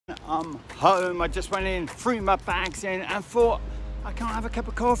come home. I just went in, threw my bags in and thought, I can't have a cup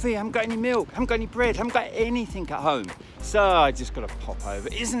of coffee, I haven't got any milk, I haven't got any bread, I haven't got anything at home. So I just got to pop over.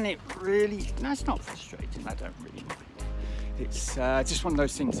 Isn't it really, no, it's not frustrating, I don't really mind. It's just one of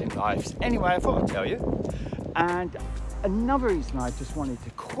those things in life. Anyway, I thought I'd tell you. And another reason I just wanted to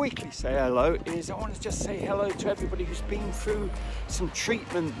quickly say hello is I want to just say hello to everybody who's been through some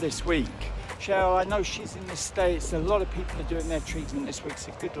treatment this week. Cheryl, I know she's in the States. A lot of people are doing their treatment this week,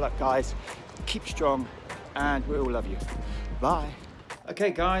 so good luck, guys. Keep strong, and we all love you. Bye.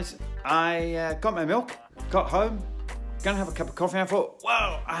 Okay, guys, I got my milk, got home, gonna have a cup of coffee. I thought,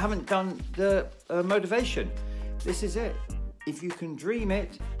 wow, I haven't done the motivation. This is it. If you can dream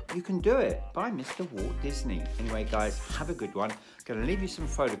it, you can do it, by Mr. Walt Disney. Anyway, guys, have a good one. Gonna leave you some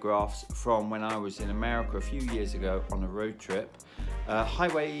photographs from when I was in America a few years ago on a road trip.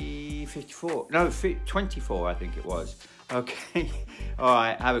 Highway 54, no, 24, I think it was. Okay, all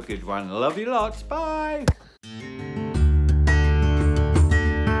right, have a good one. Love you lots, bye.